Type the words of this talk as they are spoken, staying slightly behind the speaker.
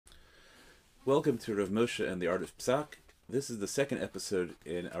Welcome to Rav Moshe and the Art of Psak. This is the second episode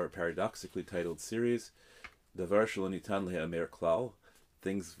in our paradoxically titled series, Davar Shelo Nitan Le'amer Klal,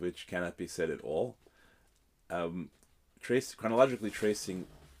 things which cannot be said at all. Chronologically tracing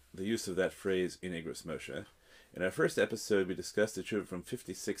the use of that phrase in Igros Moshe. In our first episode, we discussed the tshuva from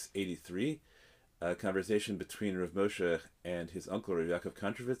 5683, a conversation between Rav Moshe and his uncle Rav Yaakov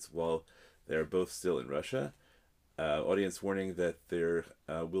Kontrovitz while they are both still in Russia. Audience warning that there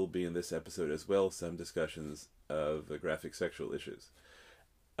will be in this episode as well some discussions of graphic sexual issues.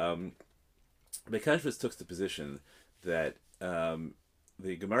 Bekanshvitz took the position that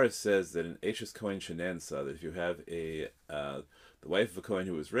the Gemara says that in Eishes Kohen Shenansa, that if you have the wife of a Kohen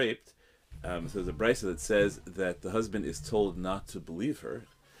who was raped, so there's a brisa that says that the husband is told not to believe her.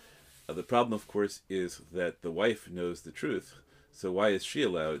 The problem, of course, is that the wife knows the truth, so why is she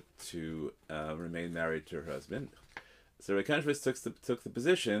allowed to remain married to her husband? So Bekanshvitz took the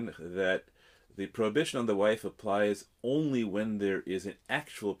position that the prohibition on the wife applies only when there is an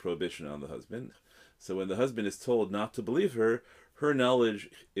actual prohibition on the husband. So when the husband is told not to believe her, her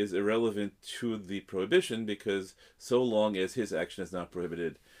knowledge is irrelevant to the prohibition because so long as his action is not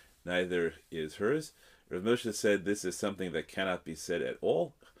prohibited, neither is hers. Rav Moshe said this is something that cannot be said at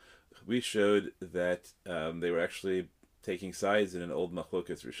all. We showed that they were actually taking sides in an old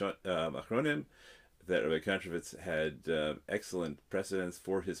machlokas achronim, that Rabbi Kontrovitz had excellent precedents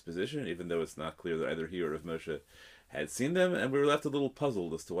for his position, even though it's not clear that either he or Rav Moshe had seen them, and we were left a little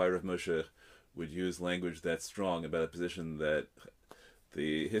puzzled as to why Rav Moshe would use language that strong about a position that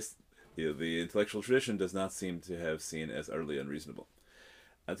the intellectual tradition does not seem to have seen as utterly unreasonable.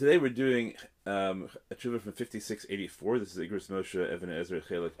 Today we're doing a tshuva from 5684. This is Igros Moshe Even Ezra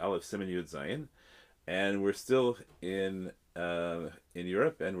Chelik Aleph Siman Yud Zayin, and we're still in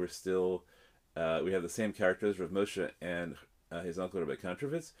Europe, and we're still we have the same characters, Rav Moshe and his uncle Rabbi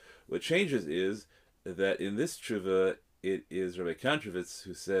Kontrovitz. What changes is that in this tshuva, it is Rabbi Kontrovitz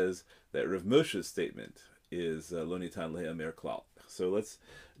who says that Rav Moshe's statement is Lo Nitan Le'amer Klal. So let's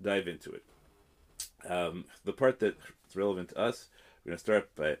dive into it. The part that's relevant to us, we're going to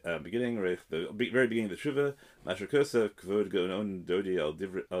start by beginning, the very beginning of the tshuva. Masher Kosa Kvod Gonon Dodi al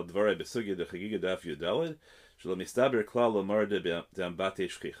Dvarai Besugya de Chagiga Daf Yudalid Shelo Mistaber Klal Lomar de Dambate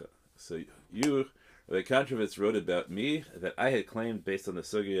Shchicha. So you, Rabbi Kontrovitz, wrote about me that I had claimed based on the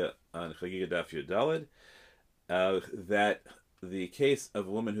sugya on Chagiga Daf Yudalid that the case of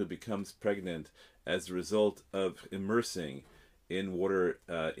a woman who becomes pregnant as a result of immersing in water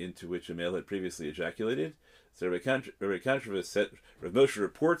into which a male had previously ejaculated. So Rabbi Kontrovitz said, Rav Moshe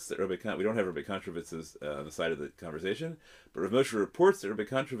reports that we don't have Rabbi Kontrovitz's on the side of the conversation, but Rav Moshe reports that Rabbi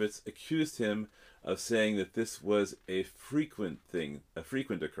Kontrovitz accused him of saying that this was a frequent thing, a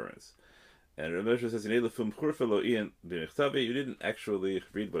frequent occurrence. And Rav Moshe says, you didn't actually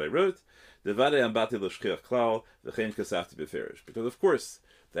read what I wrote, because of course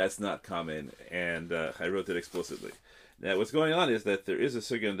that's not common, and I wrote it explicitly. Now what's going on is that there is a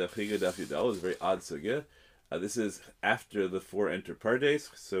sugya in Chagiga Daf Yudalid, it's a very odd sugya. This is after the four enter pardes.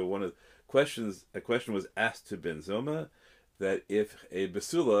 So a question was asked to Ben Zoma, that if a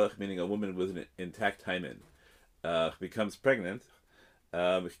basula, meaning a woman with an intact hymen, becomes pregnant,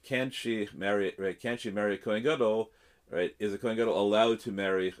 can she marry? Right? Can she marry a Kohen Gadol? Right? Is a Kohen Gadol allowed to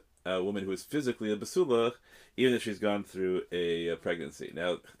marry a woman who is physically a basula, even if she's gone through a pregnancy?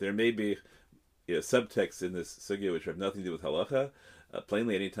 Now there may be subtexts in this sugya which have nothing to do with halacha.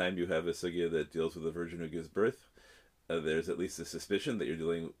 Plainly, anytime you have a sugya that deals with a virgin who gives birth, there's at least a suspicion that you're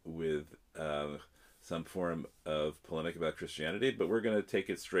dealing with some form of polemic about Christianity. But we're going to take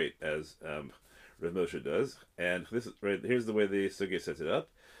it straight as Rav Moshe does. And this here's the way the sugya sets it up.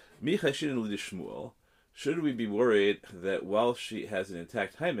 Mi chashin l'dishmuel. Should we be worried that while she has an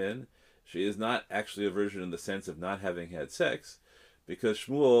intact hymen, she is not actually a virgin in the sense of not having had sex? Because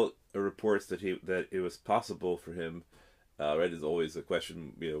Shmuel reports that it was possible for him. Right, is always a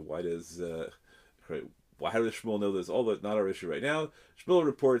question. Why does how does Shmuel know this? All that's not our issue right now. Shmuel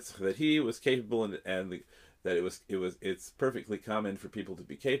reports that he was capable, and that it's perfectly common for people to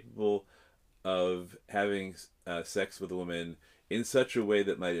be capable of having sex with a woman in such a way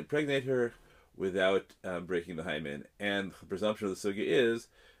that might impregnate her without breaking the hymen. And the presumption of the sugya is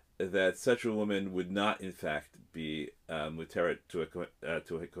that such a woman would not, in fact, be muteret to a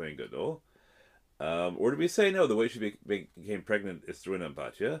Kohen Gadol. Or do we say no? The way she became pregnant is through an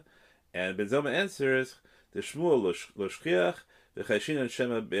ambatya, and Ben Zoma answers the Shmuel lo shchiach v'chayshin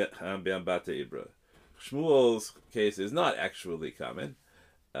shema be'ambata ibra. Shmuel's case is not actually common.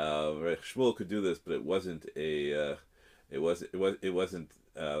 Shmuel could do this, but it wasn't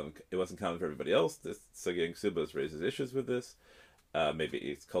common for everybody else. This Sugya in Ksubos raises issues with this. maybe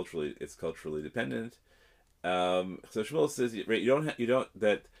it's culturally dependent. So Shmuel says, right, you don't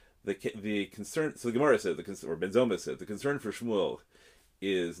that the concern. So the Gemara said or Ben Zoma said the concern for Shmuel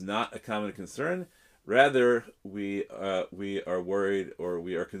is not a common concern. Rather, we are worried, or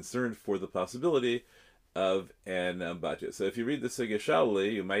we are concerned for the possibility of an batya. So if you read the Sugya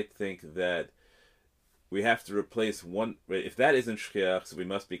Shauli, you might think that we have to replace one. Right, if that isn't shchiach, so we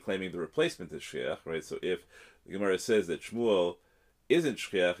must be claiming the replacement is shchiach. Right. So if the Gemara says that Shmuel isn't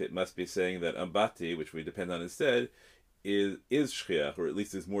shchiach, it must be saying that ambati, which we depend on instead, is shchiach, or at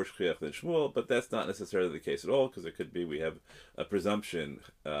least is more shchiach than Shmuel. But that's not necessarily the case at all, because it could be we have a presumption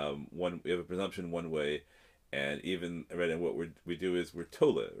one way, and even right, and what we do is we're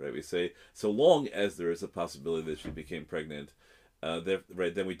tola, right? We say so long as there is a possibility that she became pregnant,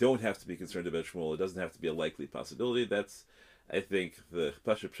 then we don't have to be concerned about Shmuel. It doesn't have to be a likely possibility. That's, I think, the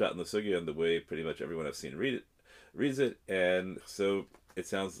Pashup Pshat in the Sugya, and the way pretty much everyone I've seen reads it, and so it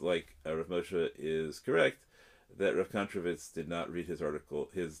sounds like Rav Moshe is correct that Rav Kontrovitz did not read his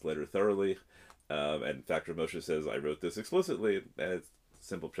letter thoroughly, and in fact Rav Moshe says, I wrote this explicitly, and it's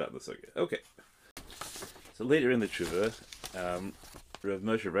simple Pshat in the Sugya. Okay. So later in the Tshuva, Rav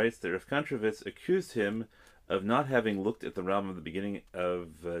Moshe writes that Rav Kontrovitz accused him of not having looked at the Rambam at the beginning of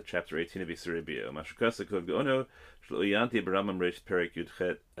chapter 18 of Yisrei Bia. Mashukasa Kod Gono, Shlo Yanti Baramam Reish Perek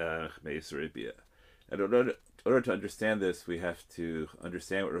Yudchet Me Yisrei Bia. And in order to understand this, we have to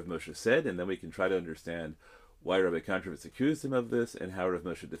understand what Rav Moshe said, and then we can try to understand why Rabbi Kontrovitz accused him of this, and how Rav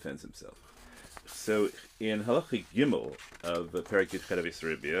Moshe defends himself. So in Halachic Gimel of Perek Yudchet of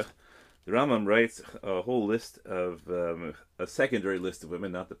Yisrei Bia, the Rambam writes a whole list of, a secondary list of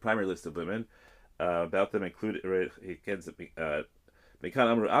women, not the primary list of women. About them include, he gets Mekan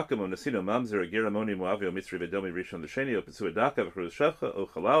Amru Akam Nasino Mamzer Giramoni Moavio Mitzri Vedomi Rishon Lasheni O Pesu Adaka V'Chruz Shavcha O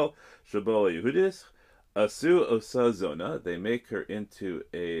Chalal Shabola Yehudis Asu Osa Zona. They make her into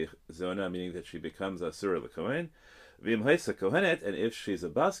a Zona, meaning that she becomes Asura L'Kohen. V'im Haisa Kohenet, and if she's a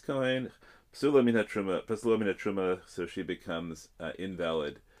Bas Kohen, Psula Mina Truma, so she becomes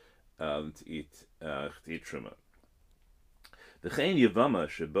invalid to eat Truma. V'chein Yavama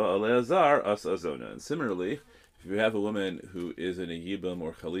Sheba Eleazar As Azona. And similarly, if you have a woman who is in a Yibam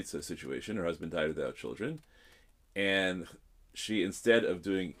or Chalitza situation, her husband died without children, and she, instead of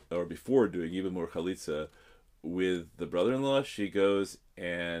doing, or before doing Yibam or Chalitza with the brother-in-law, she goes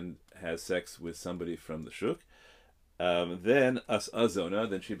and has sex with somebody from the Shuk, then As Azona,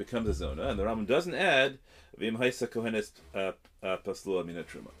 then she becomes a Zona, and the Rambam doesn't add V'im Haisa Kohenes Paslua Mina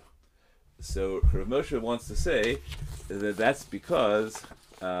Truma. So Rav Moshe wants to say that that's because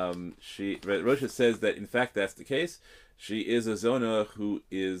Rosh says that in fact that's the case. She is a Zona who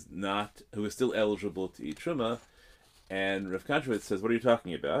is still eligible to eat Truma, and Rav Kontrovitz says, what are you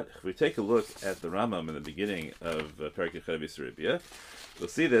talking about? If we take a look at the Rambam in the beginning of Perek Yudchet of Yisrei Bia, we'll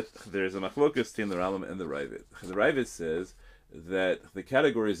see that there's a machlokus between the Rambam and the Ravid. The Ravid says that the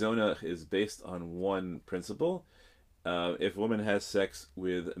category Zona is based on one principle. If a woman has sex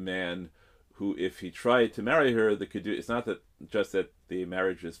with a man who, if he tried to marry her, it's not that just that the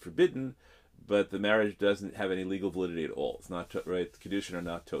marriage is forbidden, but the marriage doesn't have any legal validity at all. It's not right. Kedushin are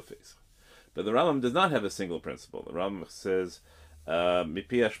not tofes. But the Rambam does not have a single principle. The Rambam says,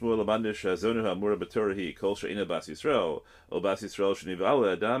 "Mipi Shmuel lamandish zonu hamura b'torahi kol she'ina bas Yisrael o bas Yisrael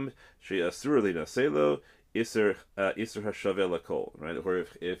shenivala adam she'asur li naselo iser hashaveh lakol." Right, or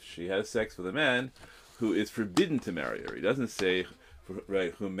if she has sex with a man who is forbidden to marry her, he doesn't say whose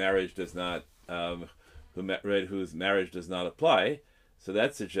marriage does not apply. So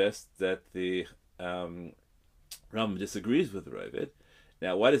that suggests that the Rambam disagrees with the Ravid.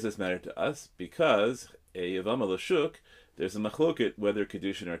 Now, why does this matter to us? Because a Yavama Lashuk, there's a machloket whether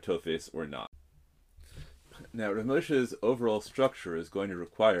Kedushin are Tofes or not. Now, Rav Moshe's overall structure is going to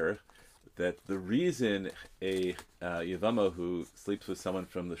require that the reason a Yavama who sleeps with someone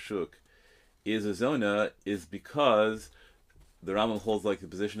from the Shuk is a Zona is because the Rambam holds like the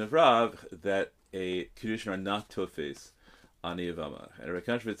position of Rav that a Kedushin are not Tofes on a Yavama. And Rav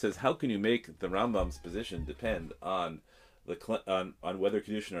Kontrovitz says, how can you make the Rambam's position depend on whether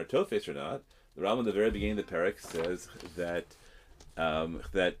Kedushin are Tofes or not? The Rambam at the very beginning of the Perek says that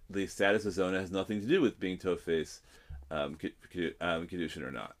that the status of Zona has nothing to do with being Tofes, Kedushin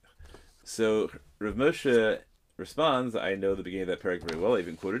or not. So Rav Moshe responds, I know the beginning of that Perek very well, I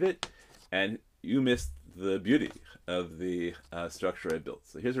even quoted it, and you missed the beauty of the structure I built.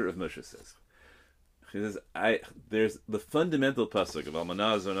 So here's what Rav Moshe says. He says, there's the fundamental pasuk of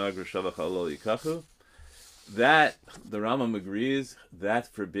Almanah Zonah Grushavach Halol Yikachu, that the Rambam agrees that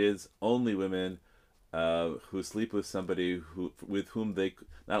forbids only women who sleep with somebody with whom they,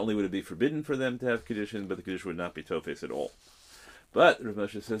 not only would it be forbidden for them to have Kedushin, but the Kedushin would not be Tofes at all. But Rav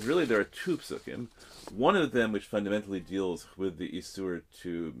Moshe says really there are two psukim. One of them which fundamentally deals with the isur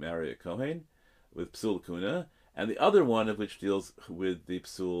to marry a kohen, with psul kuna, and the other one of which deals with the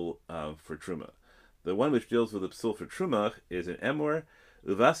psul for truma. The one which deals with the psul for truma is an emor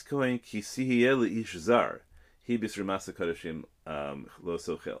uvas kohen ki sihiyeh leish zar he bisur masa kadashim lo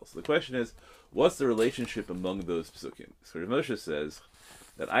sochel. So the question is, what's the relationship among those psukim? So Rav Moshe says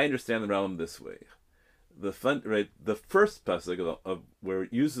that I understand the Rambam this way. The first pasuk of where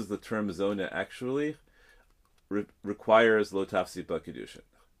it uses the term zona actually requires lo tafsi b'kedushin.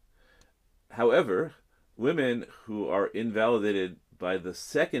 However, women who are invalidated by the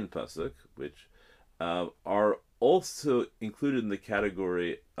second pasuk, which are also included in the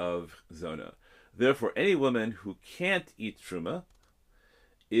category of zona. Therefore, any woman who can't eat truma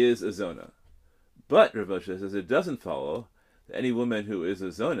is a zona. But Rav Moshe says it doesn't follow that any woman who is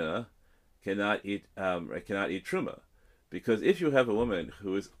a zona cannot eat truma, because if you have a woman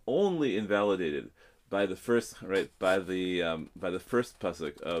who is only invalidated by the first by the first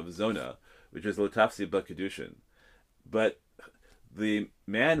pasuk of zona, which is lo tafsi b'kedushin, but the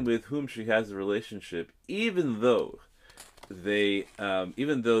man with whom she has a relationship, even though the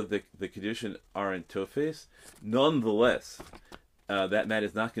kedushin aren't tofes, nonetheless that man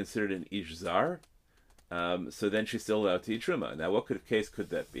is not considered an ish zar. So then she's still allowed to eat truma. Now, what case could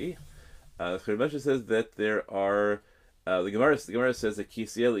that be? Rav Moshe says that there are the Gemara says that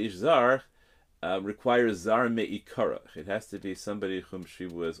kisiel ish zar requires zar me'ikara. It has to be somebody whom she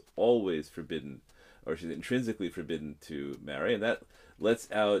was always forbidden, or she's intrinsically forbidden to marry, and that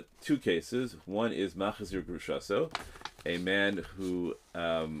lets out two cases. One is machazir grushaso, a man who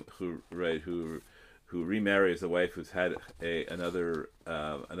remarries a wife who's had another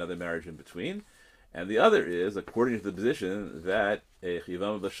marriage in between. And the other is, according to the position, that a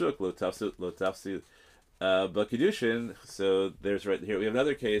chivam b'shuk lo tafsi b'kedushin. So there's right here we have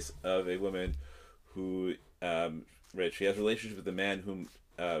another case of a woman who she has a relationship with a man who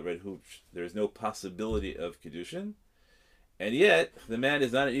there is no possibility of kedushin, and yet the man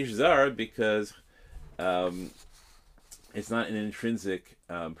is not an ish zar because it's not an intrinsic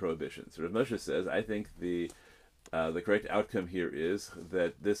prohibition. So Rav Moshe says, I think the correct outcome here is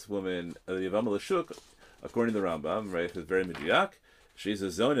that this woman, the Yavam Lashuk, according to the Rambam, is very mediyak. She's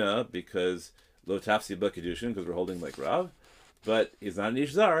a zona because lo tafsi b'kedushin, because we're holding like Rav, but he's not an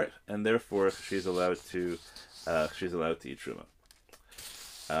ish zar, and therefore she's allowed to eat truma.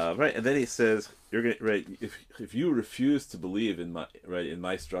 And then he says, you're going if you refuse to believe in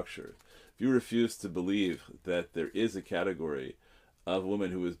my structure, if you refuse to believe that there is a category of a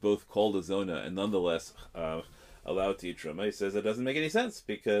woman who is both called a zona and nonetheless allowed to eat truma, he says that doesn't make any sense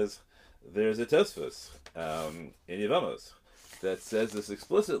because there's a Tosfos in Yevamos that says this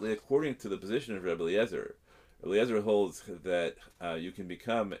explicitly according to the position of Rebbe Eliezer. Rebbe Eliezer holds that you can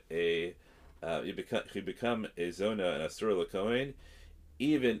become a zona and asura l'kohen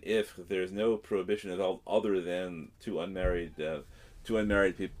even if there's no prohibition at all other than two unmarried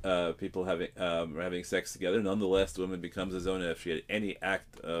people having sex together. Nonetheless, the woman becomes a zona if she had any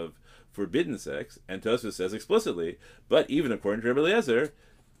act of forbidden sex, and Tosfos says explicitly, but even according to Rebbe Eliezer,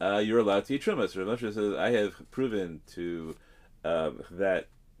 you're allowed to eat truma. So Rav Moshe says, I have proven to that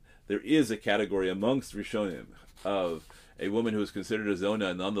there is a category amongst Rishonim of a woman who is considered a zona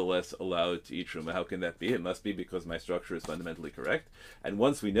and nonetheless allowed to eat truma. How can that be? It must be because my structure is fundamentally correct. And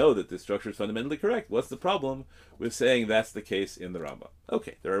once we know that this structure is fundamentally correct, what's the problem with saying that's the case in the Rambam?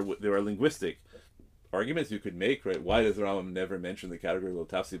 Okay, there are linguistic arguments you could make, right? Why does the Rambam never mention the category of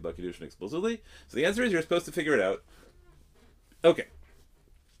tafsi b'kedushin explicitly? So the answer is you're supposed to figure it out. Okay.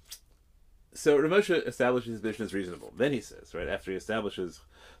 So Rav Moshe establishes his position as reasonable. Then he says, right after he establishes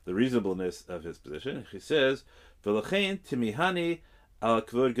the reasonableness of his position, he says, "V'lachein timihani al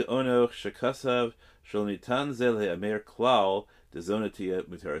kvod geono shekasav shel nitan zel he'amer klal dezonatia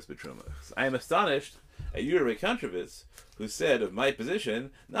mutaris b'truma." I am astonished at you, Rebbe Kontrovitz, who said of my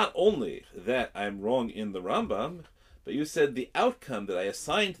position not only that I'm wrong in the Rambam, but you said the outcome that I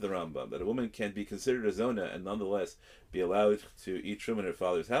assigned to the Rambam, that a woman can be considered a zona and nonetheless be allowed to eat truma in her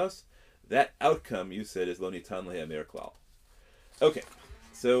father's house, that outcome, you said, is lo nitan le'amer klal. Okay,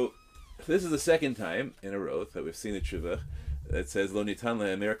 so this is the second time in a row that we've seen the tshuva that says lo nitan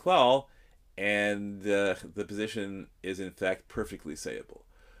le'amer klal, and the position is in fact perfectly sayable.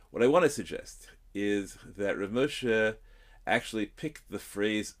 What I want to suggest is that Rav Moshe actually picked the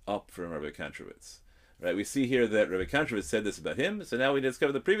phrase up from Rebbe Kontrovitz. Right, we see here that Rebbe Kontrovitz said this about him, so now we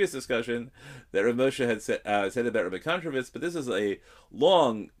discover the previous discussion that Rav Moshe had said about Rebbe Kontrovitz, but this is a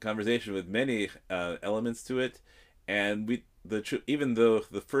long conversation with many elements to it, and even though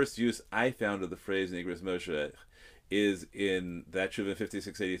the first use I found of the phrase in Igros Moshe is in that Shuvah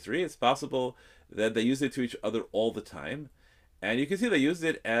 5683. It's possible that they used it to each other all the time. And you can see they used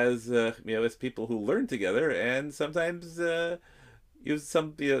it as as people who learn together, and sometimes use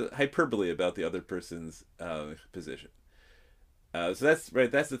some hyperbole about the other person's position. So that's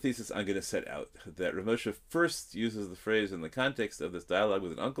right. That's the thesis I'm going to set out. That Rav Moshe first uses the phrase in the context of this dialogue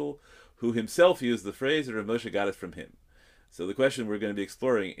with an uncle, who himself used the phrase, and Rav Moshe got it from him. So the question we're going to be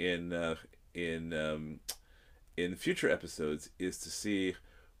exploring in future episodes is to see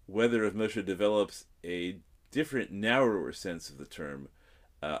whether Rav Moshe develops a different, narrower sense of the term,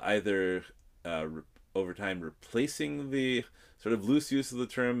 either over time replacing the sort of loose use of the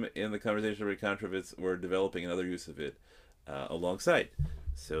term in the conversation of Kontrovitz, or developing another use of it alongside.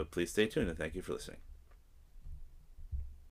 So please stay tuned, and thank you for listening.